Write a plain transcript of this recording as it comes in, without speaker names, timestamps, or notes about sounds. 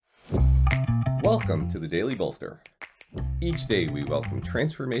Welcome to the Daily Bolster. Each day we welcome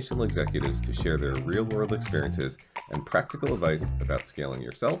transformational executives to share their real-world experiences and practical advice about scaling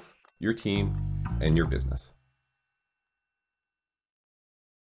yourself, your team, and your business.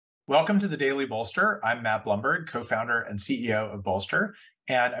 Welcome to the Daily Bolster. I'm Matt Blumberg, co-founder and CEO of Bolster,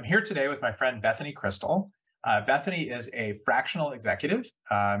 and I'm here today with my friend Bethany Crystal. Bethany is a fractional executive.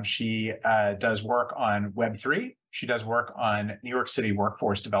 She does work on Web3. She does work on New York City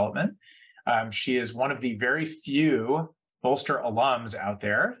workforce development. She is one of the very few Bolster alums out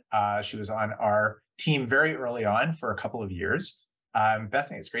there. She was on our team very early on for a couple of years.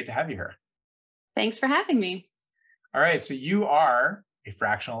 Bethany, it's great to have you here. Thanks for having me. All right, so you are a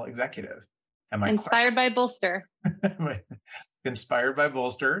fractional executive. Inspired by Bolster. Inspired by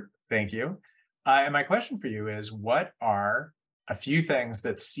Bolster, thank you. And my question for you is, what are a few things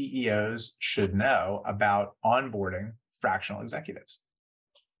that CEOs should know about onboarding fractional executives?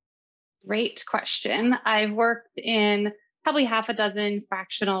 Great question. I've worked in probably half a dozen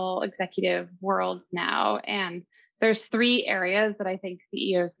fractional executive worlds now, and there's three areas that I think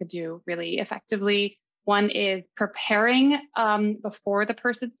CEOs could do really effectively. One is preparing before the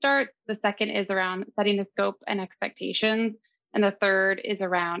person starts. The second is around setting the scope and expectations. And the third is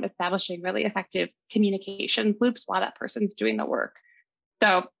around establishing really effective communication loops while that person's doing the work.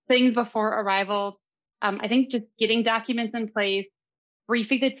 So things before arrival, I think just getting documents in place,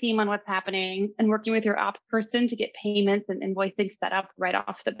 briefing the team on what's happening, and working with your ops person to get payments and invoicing set up right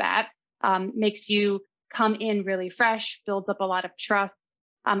off the bat makes you come in really fresh, builds up a lot of trust.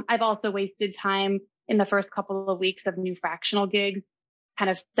 I've also wasted time in the first couple of weeks of new fractional gigs, kind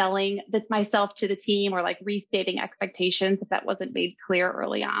of selling myself to the team or like restating expectations if that wasn't made clear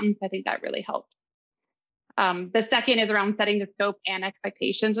early on. I think that really helped. The second is around setting the scope and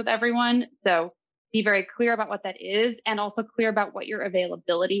expectations with everyone. So be very clear about what that is and also clear about what your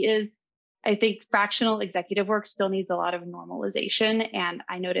availability is. I think fractional executive work still needs a lot of normalization. And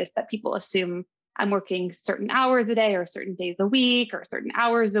I noticed that people assume I'm working certain hours a day or certain days a week or certain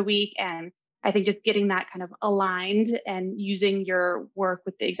hours a week. And I think just getting that kind of aligned and using your work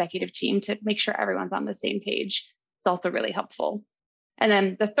with the executive team to make sure everyone's on the same page is also really helpful. And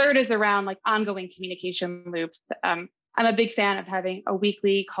then the third is around like ongoing communication loops. I'm a big fan of having a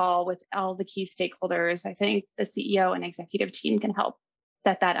weekly call with all the key stakeholders. I think the CEO and executive team can help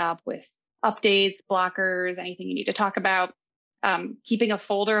set that up with updates, blockers, anything you need to talk about. Keeping a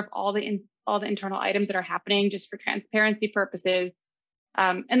folder of all the internal items that are happening just for transparency purposes.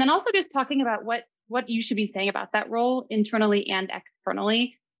 And then also just talking about what you should be saying about that role internally and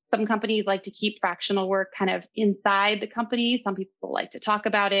externally. Some companies like to keep fractional work kind of inside the company. Some people like to talk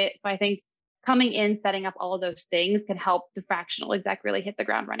about it. So I think coming in, setting up all of those things can help the fractional exec really hit the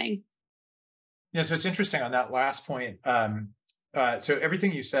ground running. Yeah, so it's interesting on that last point. So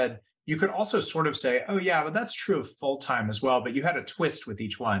everything you said, you could also sort of say, oh yeah, but that's true of full-time as well, but you had a twist with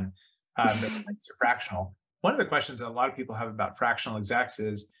each one that relates to fractional. One of the questions that a lot of people have about fractional execs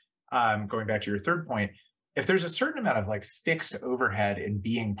is, going back to your third point, if there's a certain amount of like fixed overhead in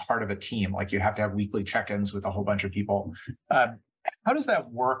being part of a team, like you have to have weekly check-ins with a whole bunch of people, how does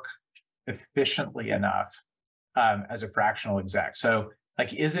that work efficiently enough as a fractional exec? So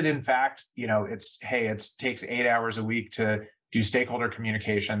like, is it in fact, it takes 8 hours a week to do stakeholder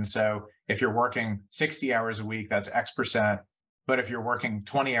communication. So if you're working 60 hours a week, that's X percent. But if you're working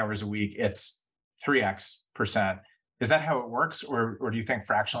 20 hours a week, it's 3X percent. Is that how it works? Or do you think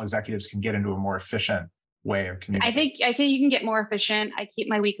fractional executives can get into a more efficient way of communicating? I think you can get more efficient. I keep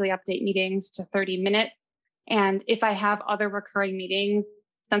my weekly update meetings to 30 minutes. And if I have other recurring meetings,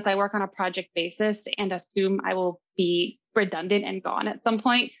 since I work on a project basis and assume I will be redundant and gone at some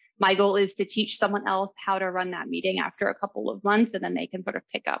point, my goal is to teach someone else how to run that meeting after a couple of months, and then they can sort of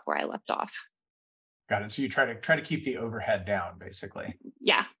pick up where I left off. Got it. So you try to keep the overhead down, basically.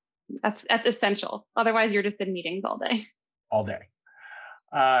 Yeah, that's essential. Otherwise, you're just in meetings all day. All day.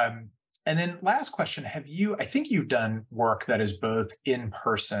 And then last question, I think you've done work that is both in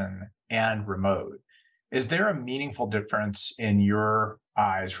person and remote. Is there a meaningful difference in your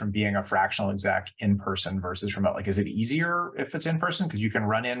eyes from being a fractional exec in person versus remote? Like, is it easier if it's in person because you can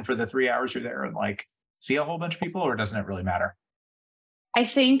run in for the 3 hours you're there and like see a whole bunch of people, or doesn't it really matter? I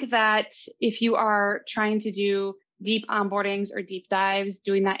think that if you are trying to do deep onboardings or deep dives,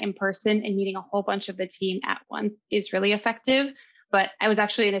 doing that in person and meeting a whole bunch of the team at once is really effective. But I was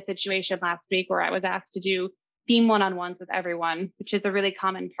actually in a situation last week where I was asked to do team one-on-ones with everyone, which is a really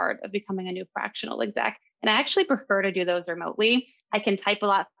common part of becoming a new fractional exec. And I actually prefer to do those remotely. I can type a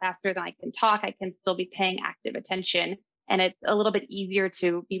lot faster than I can talk. I can still be paying active attention. And it's a little bit easier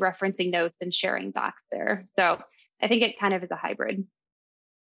to be referencing notes and sharing docs there. So I think it kind of is a hybrid.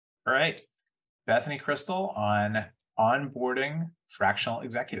 All right. Bethany Crystal on onboarding fractional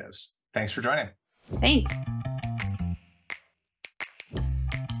executives. Thanks for joining. Thanks.